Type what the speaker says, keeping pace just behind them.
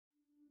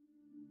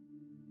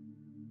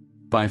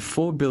By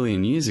 4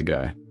 billion years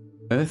ago,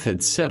 Earth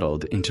had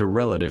settled into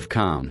relative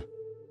calm.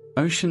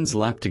 Oceans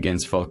lapped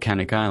against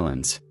volcanic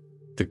islands.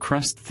 The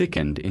crust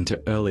thickened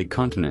into early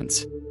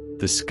continents.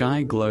 The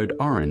sky glowed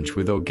orange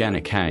with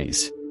organic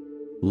haze.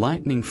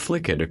 Lightning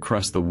flickered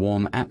across the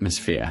warm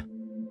atmosphere,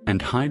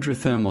 and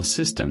hydrothermal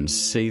systems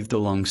seethed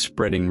along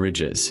spreading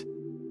ridges.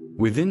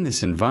 Within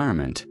this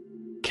environment,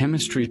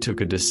 chemistry took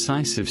a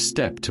decisive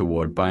step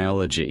toward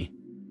biology.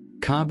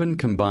 Carbon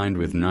combined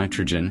with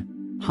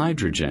nitrogen,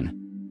 hydrogen,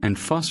 and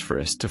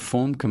phosphorus to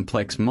form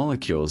complex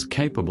molecules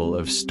capable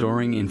of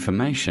storing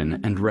information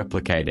and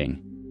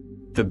replicating.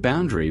 The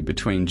boundary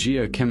between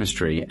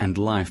geochemistry and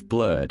life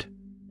blurred,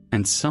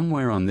 and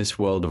somewhere on this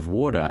world of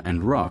water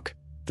and rock,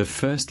 the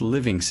first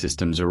living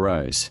systems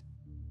arose.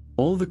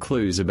 All the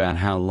clues about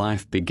how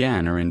life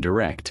began are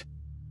indirect.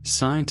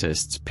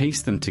 Scientists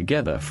piece them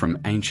together from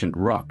ancient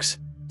rocks,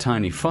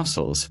 tiny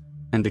fossils,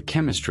 and the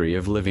chemistry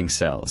of living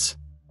cells.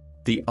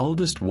 The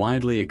oldest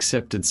widely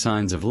accepted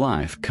signs of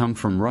life come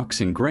from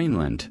rocks in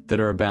Greenland that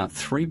are about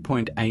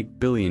 3.8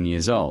 billion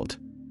years old,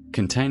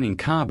 containing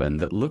carbon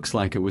that looks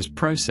like it was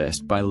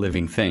processed by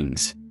living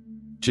things.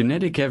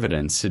 Genetic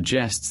evidence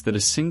suggests that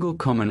a single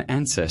common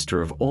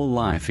ancestor of all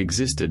life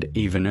existed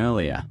even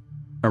earlier,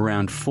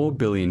 around 4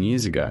 billion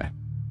years ago,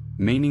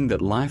 meaning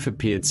that life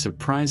appeared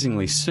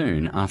surprisingly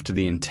soon after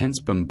the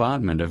intense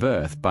bombardment of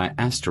Earth by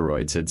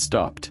asteroids had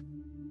stopped.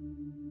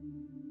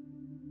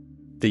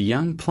 The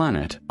young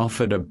planet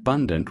offered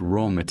abundant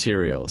raw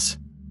materials.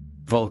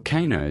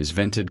 Volcanoes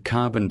vented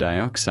carbon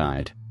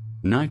dioxide,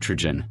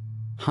 nitrogen,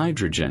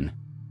 hydrogen,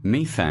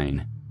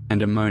 methane,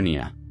 and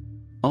ammonia.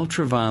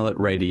 Ultraviolet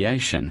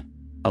radiation,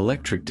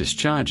 electric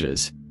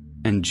discharges,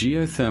 and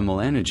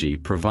geothermal energy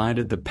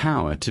provided the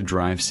power to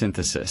drive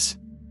synthesis.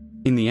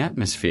 In the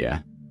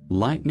atmosphere,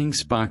 lightning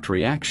sparked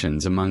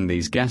reactions among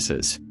these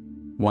gases,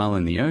 while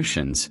in the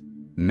oceans,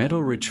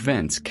 metal-rich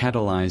vents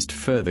catalyzed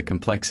further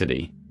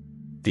complexity.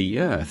 The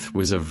Earth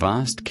was a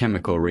vast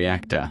chemical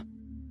reactor.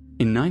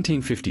 In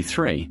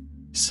 1953,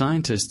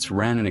 scientists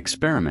ran an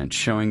experiment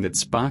showing that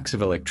sparks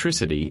of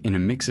electricity in a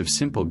mix of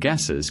simple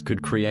gases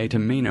could create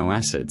amino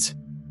acids,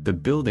 the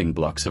building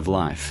blocks of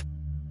life.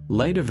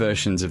 Later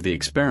versions of the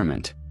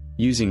experiment,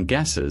 using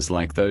gases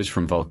like those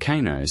from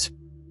volcanoes,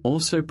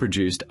 also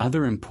produced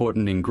other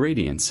important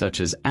ingredients such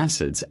as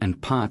acids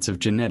and parts of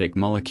genetic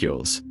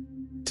molecules.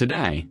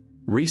 Today,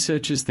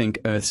 researchers think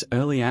Earth's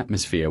early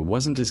atmosphere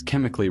wasn't as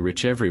chemically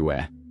rich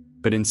everywhere,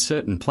 but in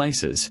certain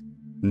places,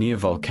 near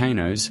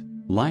volcanoes,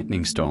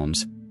 lightning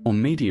storms, or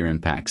meteor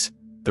impacts,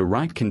 the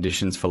right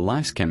conditions for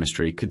life's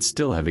chemistry could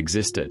still have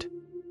existed.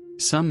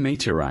 Some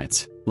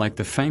meteorites, like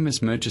the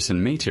famous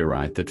Murchison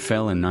meteorite that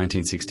fell in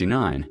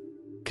 1969,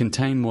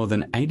 contain more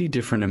than 80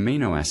 different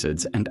amino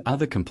acids and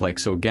other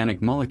complex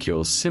organic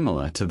molecules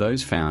similar to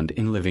those found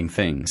in living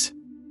things.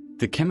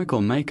 The chemical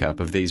makeup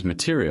of these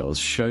materials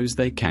shows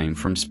they came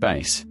from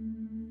space.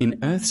 In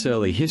Earth's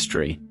early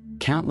history,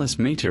 countless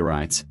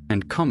meteorites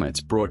and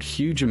comets brought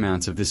huge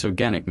amounts of this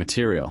organic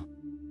material,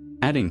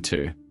 adding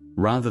to,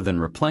 rather than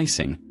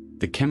replacing,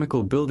 the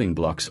chemical building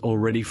blocks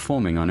already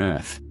forming on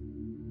Earth.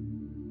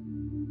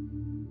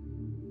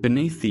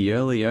 Beneath the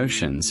early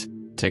oceans,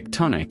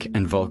 tectonic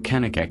and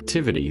volcanic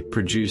activity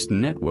produced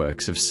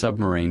networks of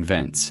submarine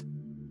vents.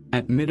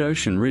 At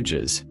mid-ocean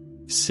ridges,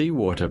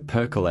 seawater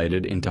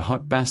percolated into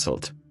hot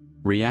basalt,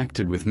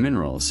 reacted with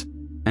minerals,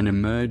 and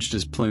emerged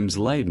as plumes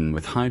laden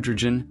with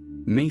hydrogen,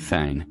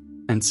 methane,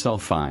 and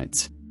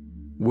sulfides.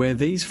 Where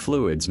these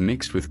fluids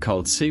mixed with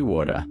cold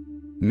seawater,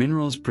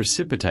 minerals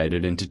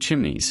precipitated into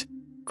chimneys,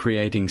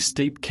 creating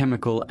steep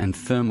chemical and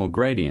thermal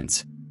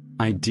gradients,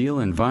 ideal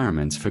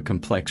environments for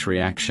complex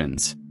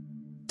reactions.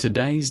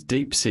 Today's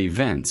deep-sea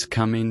vents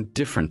come in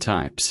different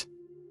types.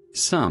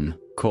 Some,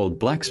 called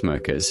black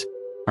smokers,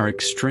 are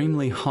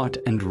extremely hot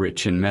and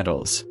rich in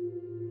metals.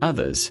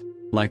 Others,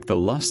 like the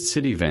Lost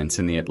City vents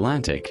in the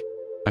Atlantic,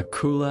 are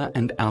cooler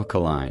and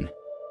alkaline.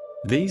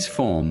 These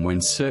form when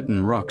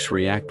certain rocks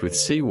react with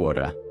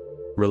seawater,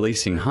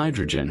 releasing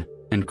hydrogen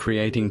and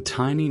creating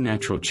tiny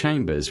natural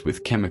chambers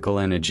with chemical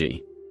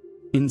energy.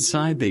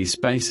 Inside these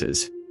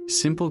spaces,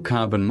 simple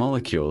carbon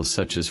molecules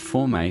such as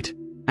formate,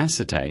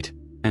 acetate,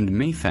 and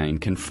methane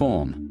can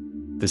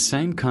form, the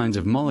same kinds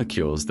of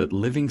molecules that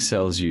living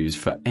cells use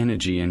for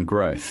energy and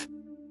growth.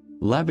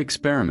 Lab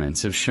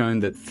experiments have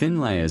shown that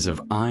thin layers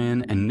of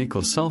iron and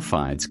nickel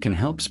sulfides can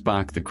help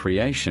spark the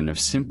creation of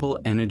simple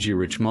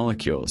energy-rich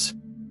molecules,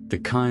 the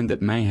kind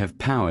that may have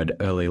powered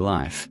early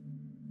life.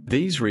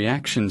 These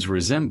reactions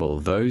resemble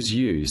those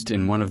used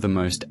in one of the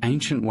most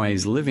ancient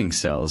ways living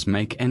cells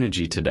make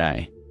energy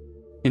today.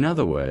 In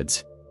other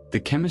words,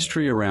 the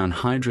chemistry around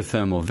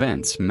hydrothermal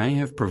vents may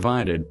have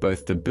provided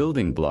both the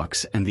building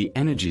blocks and the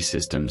energy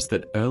systems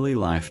that early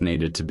life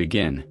needed to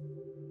begin.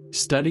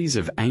 Studies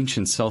of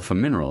ancient sulfur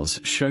minerals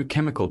show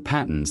chemical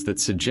patterns that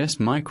suggest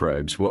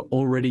microbes were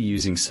already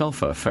using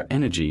sulfur for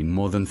energy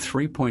more than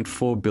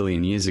 3.4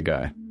 billion years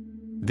ago.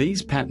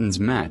 These patterns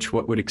match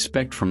what we'd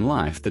expect from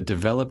life that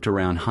developed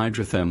around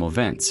hydrothermal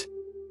vents,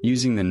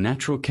 using the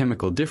natural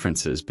chemical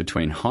differences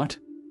between hot,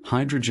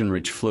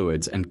 hydrogen-rich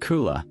fluids and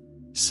cooler,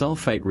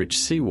 sulfate-rich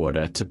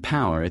seawater to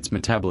power its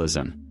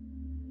metabolism.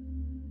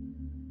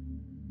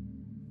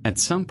 At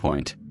some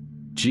point,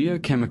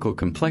 geochemical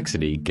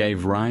complexity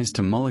gave rise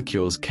to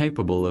molecules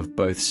capable of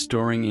both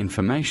storing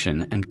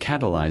information and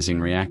catalyzing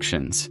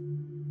reactions.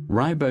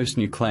 Ribose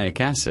nucleic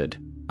acid,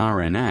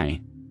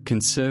 RNA,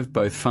 can serve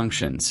both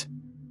functions.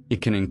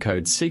 It can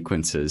encode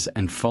sequences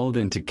and fold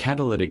into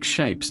catalytic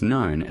shapes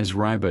known as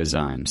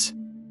ribozymes.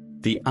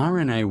 The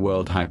RNA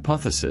world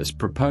hypothesis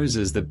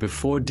proposes that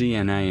before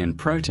DNA and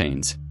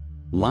proteins,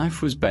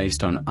 life was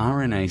based on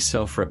RNA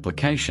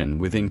self-replication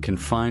within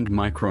confined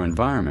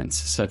microenvironments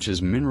such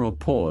as mineral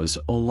pores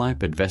or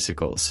lipid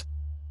vesicles.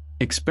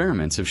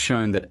 Experiments have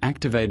shown that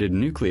activated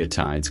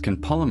nucleotides can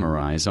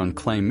polymerize on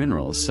clay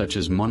minerals such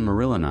as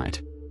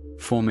montmorillonite,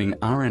 forming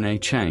RNA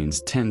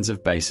chains tens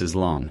of bases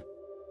long.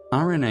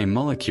 RNA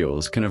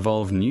molecules can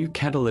evolve new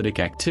catalytic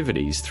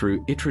activities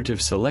through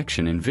iterative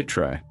selection in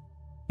vitro,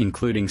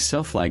 including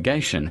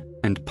self-ligation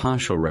and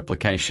partial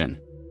replication.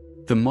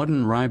 The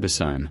modern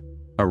ribosome,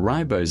 a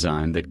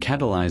ribozyme that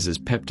catalyzes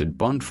peptide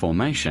bond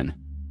formation,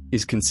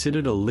 is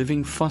considered a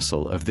living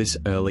fossil of this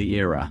early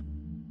era.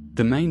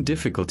 The main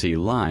difficulty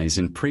lies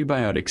in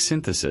prebiotic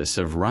synthesis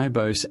of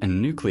ribose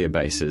and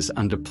nucleobases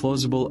under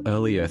plausible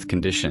early Earth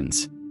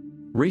conditions.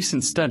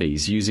 Recent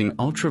studies using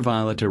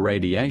ultraviolet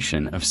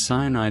irradiation of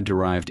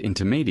cyanide-derived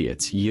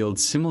intermediates yield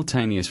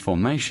simultaneous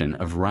formation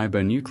of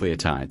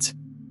ribonucleotides,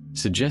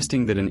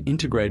 suggesting that an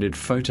integrated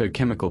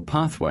photochemical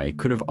pathway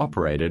could have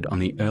operated on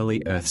the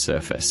early Earth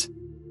surface.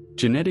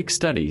 Genetic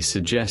studies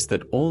suggest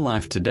that all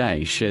life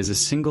today shares a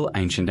single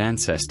ancient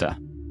ancestor,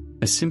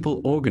 a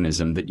simple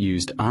organism that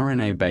used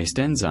RNA-based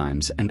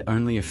enzymes and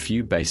only a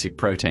few basic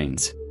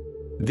proteins.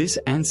 This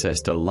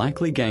ancestor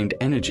likely gained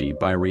energy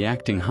by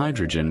reacting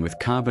hydrogen with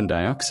carbon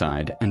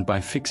dioxide and by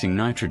fixing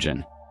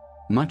nitrogen,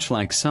 much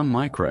like some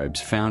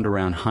microbes found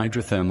around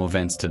hydrothermal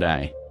vents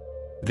today.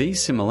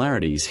 These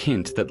similarities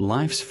hint that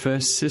life's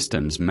first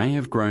systems may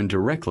have grown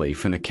directly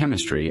from the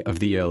chemistry of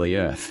the early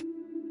Earth.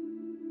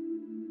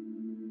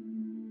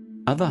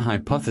 Other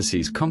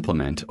hypotheses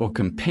complement or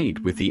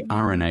compete with the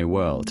RNA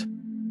world.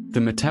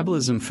 The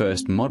metabolism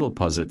first model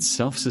posits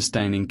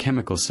self-sustaining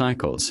chemical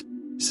cycles,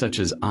 such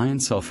as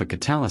iron-sulfur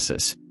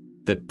catalysis,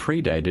 that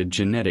predated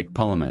genetic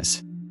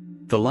polymers.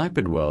 The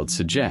lipid world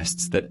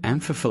suggests that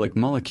amphiphilic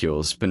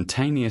molecules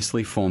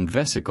spontaneously formed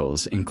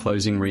vesicles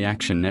enclosing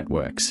reaction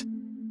networks.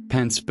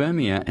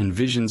 Panspermia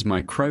envisions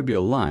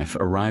microbial life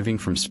arriving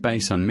from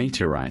space on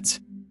meteorites,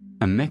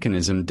 a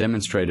mechanism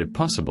demonstrated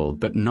possible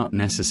but not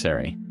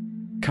necessary.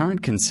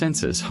 Current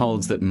consensus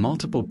holds that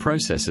multiple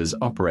processes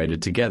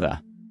operated together.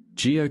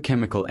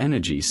 Geochemical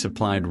energy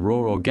supplied raw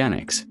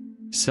organics,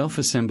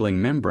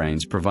 self-assembling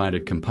membranes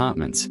provided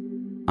compartments.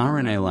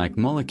 RNA-like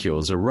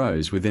molecules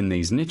arose within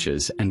these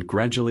niches and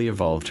gradually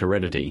evolved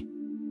heredity.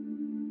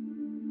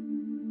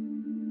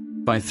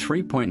 By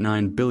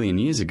 3.9 billion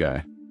years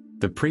ago,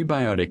 the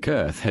prebiotic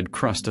Earth had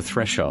crossed a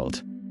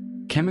threshold.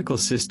 Chemical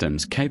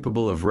systems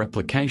capable of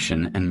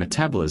replication and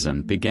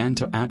metabolism began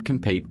to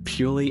outcompete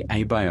purely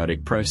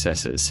abiotic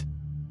processes.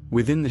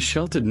 Within the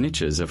sheltered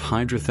niches of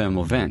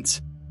hydrothermal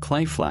vents,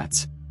 clay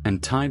flats,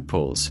 and tide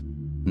pools,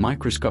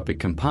 microscopic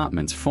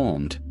compartments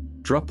formed,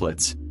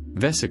 droplets,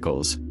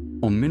 vesicles,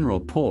 or mineral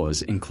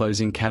pores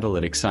enclosing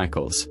catalytic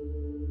cycles.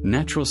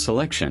 Natural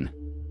selection,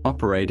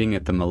 operating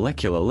at the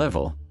molecular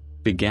level,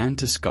 began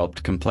to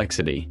sculpt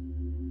complexity.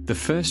 The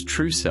first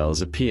true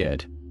cells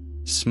appeared,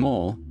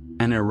 small,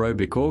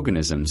 anaerobic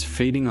organisms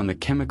feeding on the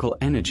chemical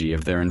energy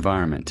of their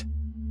environment.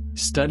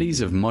 Studies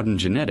of modern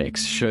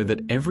genetics show that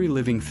every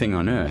living thing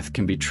on Earth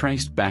can be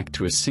traced back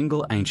to a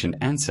single ancient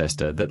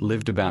ancestor that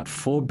lived about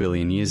 4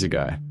 billion years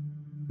ago.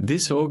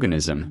 This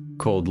organism,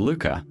 called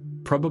Luca,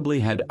 probably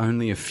had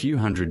only a few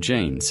hundred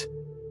genes,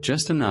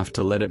 just enough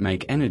to let it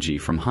make energy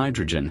from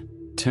hydrogen,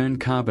 turn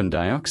carbon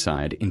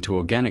dioxide into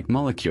organic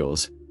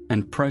molecules,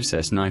 and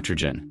process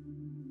nitrogen.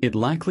 It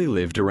likely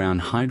lived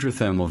around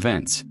hydrothermal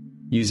vents,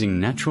 using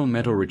natural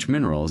metal-rich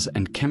minerals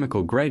and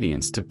chemical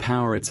gradients to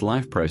power its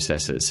life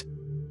processes,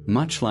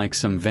 much like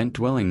some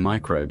vent-dwelling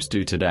microbes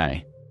do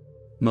today.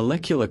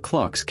 Molecular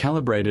clocks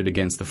calibrated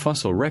against the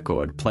fossil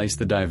record place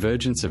the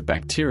divergence of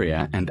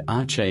bacteria and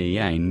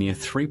Archaea near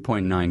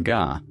 3.9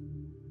 Ga,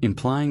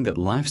 implying that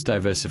life's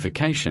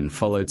diversification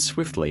followed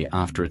swiftly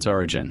after its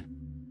origin.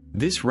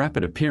 This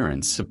rapid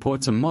appearance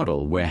supports a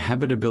model where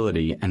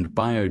habitability and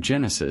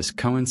biogenesis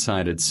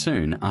coincided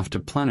soon after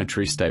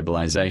planetary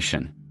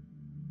stabilization.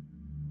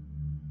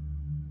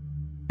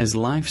 As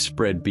life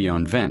spread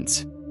beyond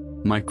vents,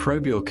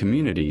 microbial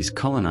communities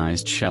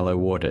colonized shallow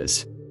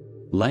waters.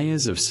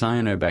 Layers of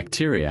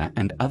cyanobacteria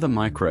and other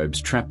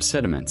microbes trapped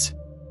sediments,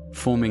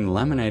 forming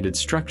laminated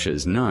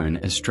structures known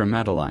as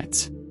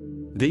stromatolites.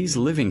 These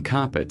living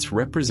carpets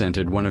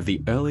represented one of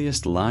the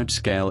earliest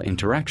large-scale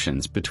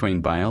interactions between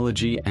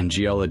biology and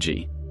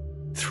geology.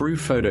 Through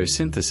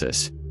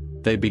photosynthesis,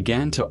 they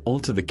began to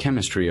alter the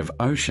chemistry of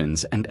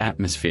oceans and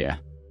atmosphere.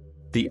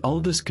 The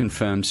oldest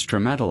confirmed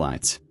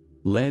stromatolites,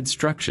 layered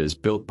structures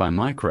built by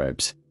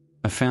microbes,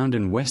 are found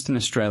in Western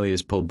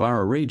Australia's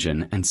Pilbara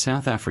region and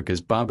South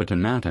Africa's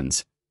Barberton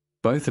Mountains,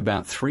 both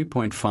about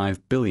 3.5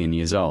 billion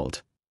years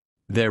old.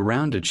 Their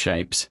rounded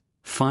shapes,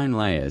 fine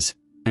layers,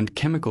 and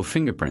chemical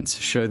fingerprints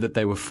show that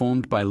they were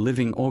formed by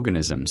living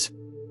organisms,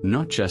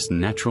 not just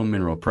natural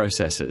mineral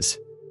processes.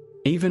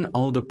 Even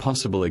older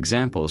possible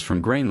examples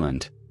from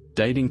Greenland,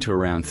 dating to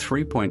around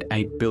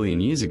 3.8 billion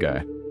years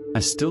ago,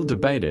 are still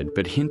debated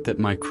but hint that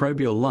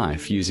microbial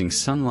life using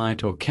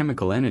sunlight or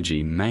chemical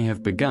energy may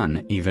have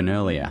begun even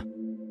earlier.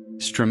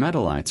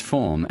 Stromatolites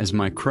form as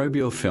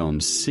microbial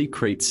films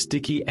secrete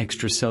sticky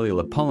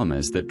extracellular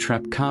polymers that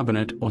trap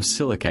carbonate or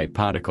silicate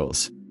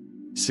particles.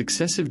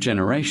 Successive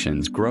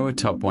generations grow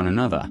atop one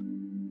another,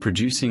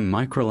 producing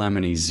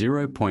microlaminae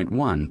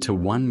 0.1 to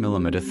 1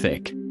 mm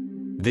thick.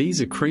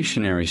 These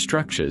accretionary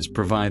structures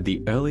provide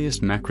the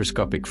earliest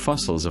macroscopic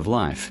fossils of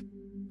life,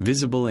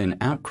 visible in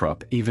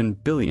outcrop even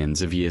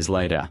billions of years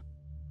later.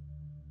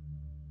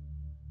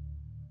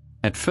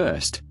 At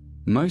first,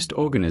 most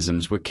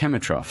organisms were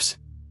chemotrophs,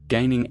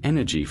 gaining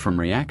energy from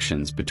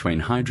reactions between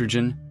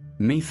hydrogen,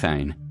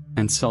 methane,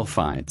 and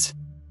sulfides.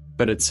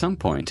 But at some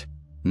point,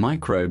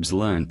 microbes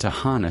learned to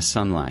harness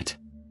sunlight.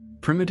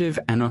 Primitive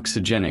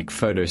anoxygenic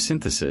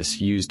photosynthesis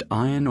used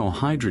iron or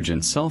hydrogen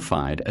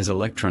sulfide as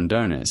electron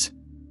donors,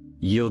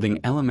 yielding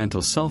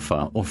elemental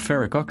sulfur or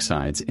ferric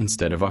oxides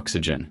instead of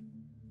oxygen.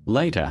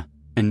 Later,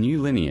 a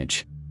new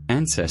lineage,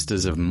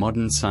 ancestors of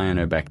modern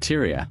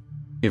cyanobacteria,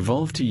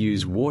 evolved to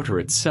use water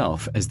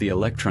itself as the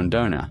electron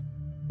donor,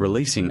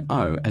 releasing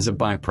O as a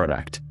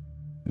byproduct.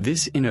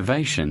 This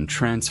innovation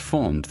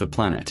transformed the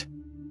planet.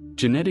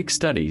 Genetic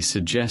studies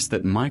suggest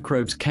that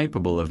microbes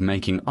capable of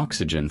making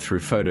oxygen through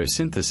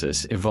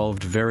photosynthesis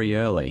evolved very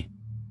early,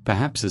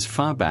 perhaps as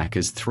far back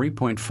as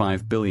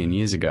 3.5 billion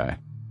years ago.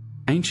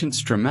 Ancient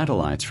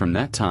stromatolites from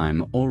that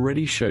time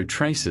already show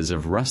traces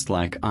of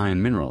rust-like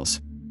iron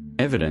minerals,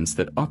 evidence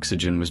that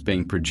oxygen was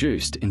being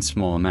produced in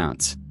small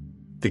amounts.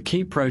 The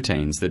key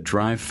proteins that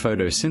drive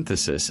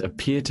photosynthesis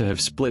appear to have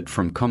split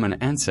from common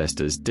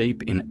ancestors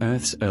deep in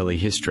Earth's early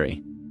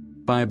history.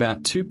 By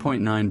about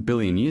 2.9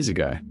 billion years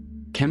ago,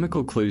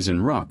 chemical clues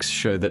in rocks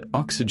show that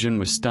oxygen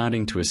was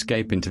starting to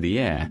escape into the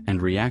air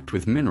and react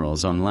with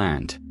minerals on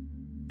land.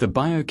 The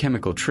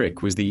biochemical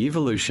trick was the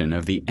evolution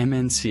of the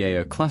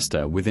MnCaO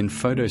cluster within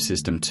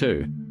photosystem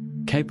II,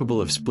 capable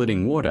of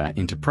splitting water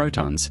into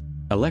protons,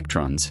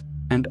 electrons,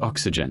 and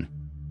oxygen.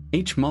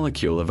 Each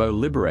molecule of O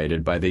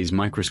liberated by these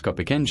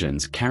microscopic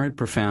engines carried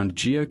profound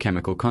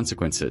geochemical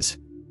consequences.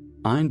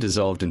 Iron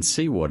dissolved in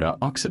seawater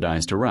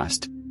oxidized to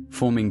rust,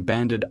 forming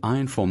banded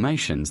iron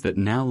formations that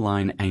now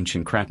line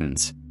ancient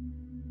cratons.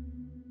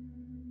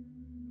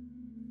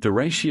 The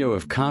ratio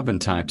of carbon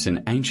types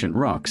in ancient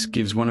rocks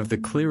gives one of the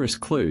clearest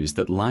clues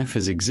that life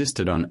has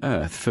existed on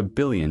Earth for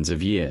billions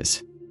of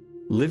years.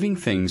 Living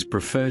things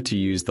prefer to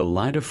use the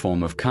lighter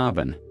form of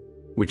carbon,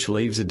 which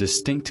leaves a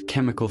distinct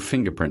chemical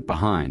fingerprint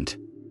behind.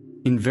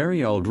 In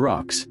very old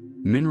rocks,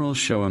 minerals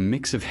show a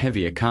mix of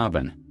heavier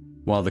carbon,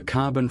 while the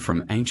carbon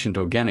from ancient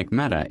organic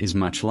matter is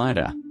much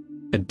lighter,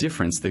 a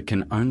difference that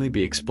can only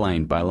be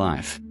explained by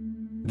life.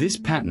 This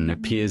pattern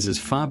appears as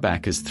far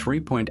back as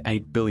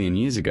 3.8 billion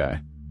years ago,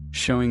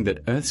 showing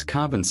that Earth's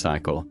carbon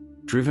cycle,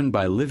 driven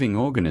by living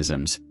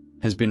organisms,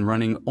 has been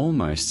running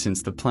almost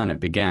since the planet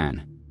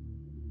began.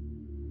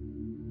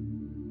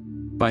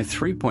 By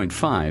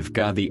 3.5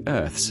 Ga, the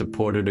Earth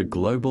supported a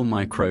global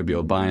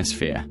microbial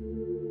biosphere.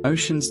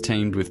 Oceans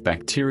teemed with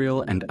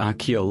bacterial and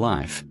archaeal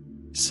life,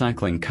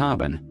 cycling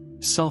carbon,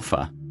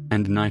 sulfur,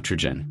 and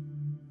nitrogen.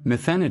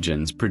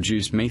 Methanogens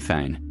produced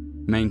methane,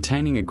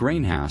 maintaining a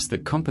greenhouse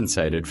that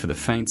compensated for the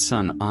faint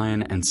sun.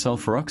 Iron and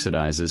sulfur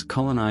oxidizers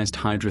colonized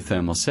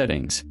hydrothermal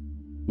settings,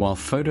 while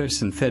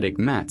photosynthetic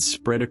mats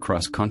spread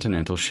across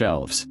continental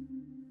shelves.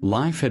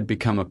 Life had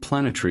become a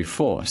planetary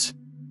force,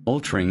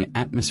 altering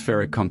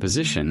atmospheric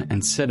composition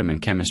and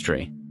sediment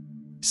chemistry.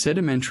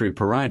 Sedimentary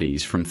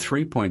porites from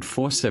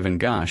 3.47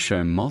 Ga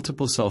show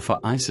multiple sulfur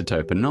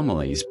isotope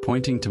anomalies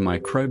pointing to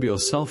microbial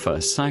sulfur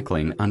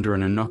cycling under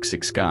an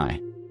anoxic sky.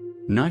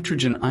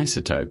 Nitrogen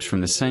isotopes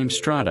from the same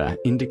strata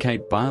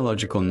indicate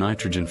biological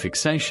nitrogen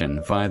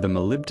fixation via the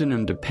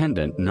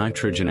molybdenum-dependent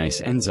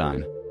nitrogenase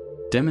enzyme,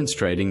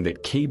 demonstrating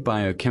that key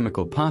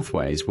biochemical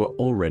pathways were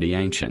already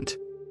ancient.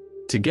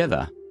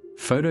 Together,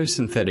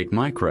 photosynthetic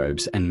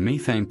microbes and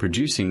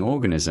methane-producing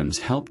organisms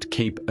helped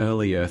keep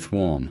early Earth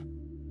warm.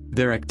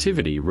 Their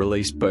activity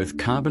released both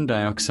carbon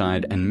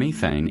dioxide and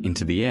methane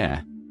into the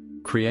air,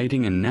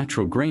 creating a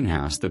natural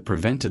greenhouse that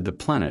prevented the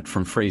planet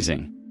from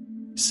freezing.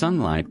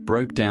 Sunlight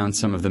broke down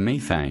some of the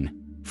methane,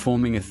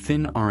 forming a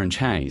thin orange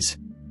haze,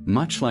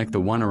 much like the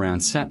one around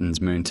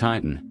Saturn's moon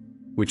Titan,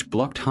 which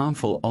blocked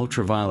harmful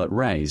ultraviolet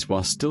rays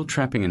while still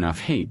trapping enough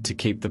heat to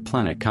keep the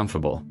planet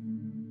comfortable.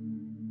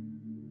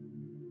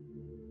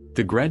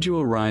 The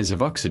gradual rise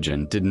of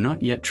oxygen did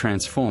not yet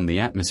transform the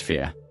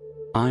atmosphere.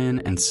 Iron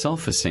and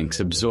sulfur sinks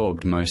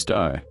absorbed most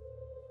O.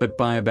 But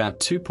by about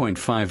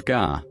 2.5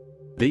 Ga,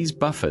 these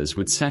buffers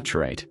would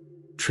saturate,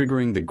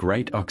 triggering the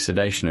Great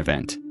Oxidation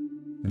Event.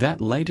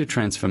 That later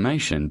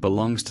transformation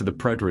belongs to the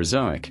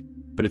Proterozoic,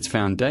 but its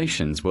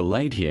foundations were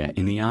laid here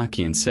in the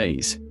Archean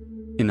seas,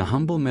 in the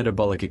humble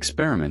metabolic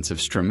experiments of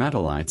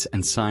stromatolites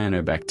and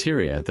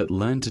cyanobacteria that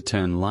learned to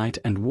turn light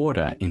and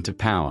water into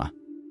power.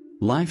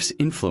 Life's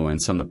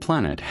influence on the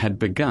planet had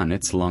begun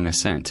its long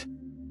ascent.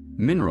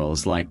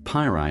 Minerals like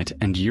pyrite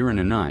and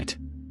uraninite,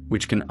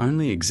 which can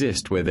only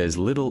exist where there's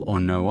little or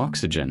no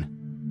oxygen,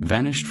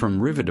 vanished from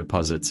river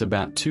deposits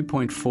about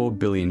 2.4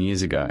 billion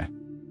years ago.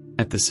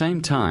 At the same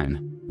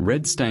time,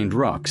 red-stained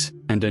rocks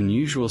and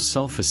unusual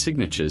sulfur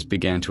signatures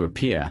began to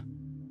appear,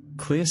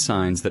 clear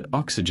signs that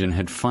oxygen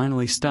had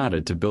finally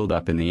started to build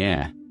up in the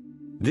air.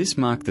 This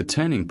marked the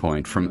turning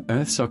point from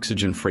Earth's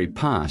oxygen-free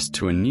past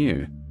to a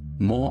new,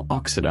 more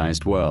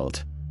oxidized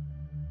world.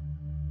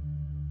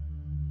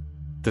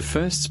 The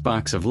first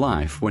sparks of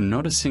life were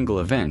not a single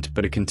event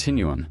but a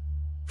continuum,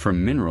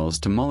 from minerals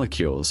to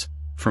molecules,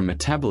 from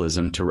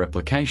metabolism to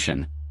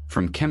replication,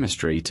 from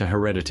chemistry to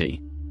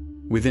heredity.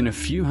 Within a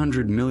few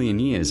 100 million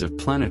years of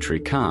planetary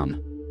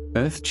calm,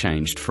 Earth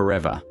changed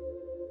forever.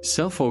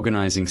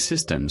 Self-organizing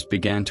systems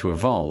began to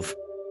evolve,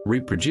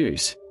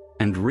 reproduce,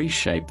 and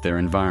reshape their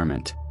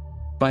environment.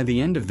 By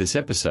the end of this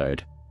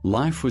episode,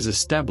 life was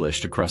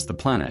established across the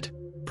planet,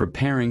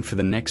 preparing for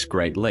the next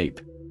great leap,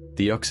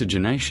 the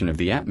oxygenation of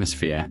the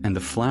atmosphere and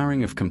the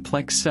flowering of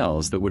complex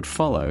cells that would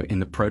follow in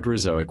the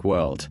Proterozoic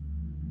world.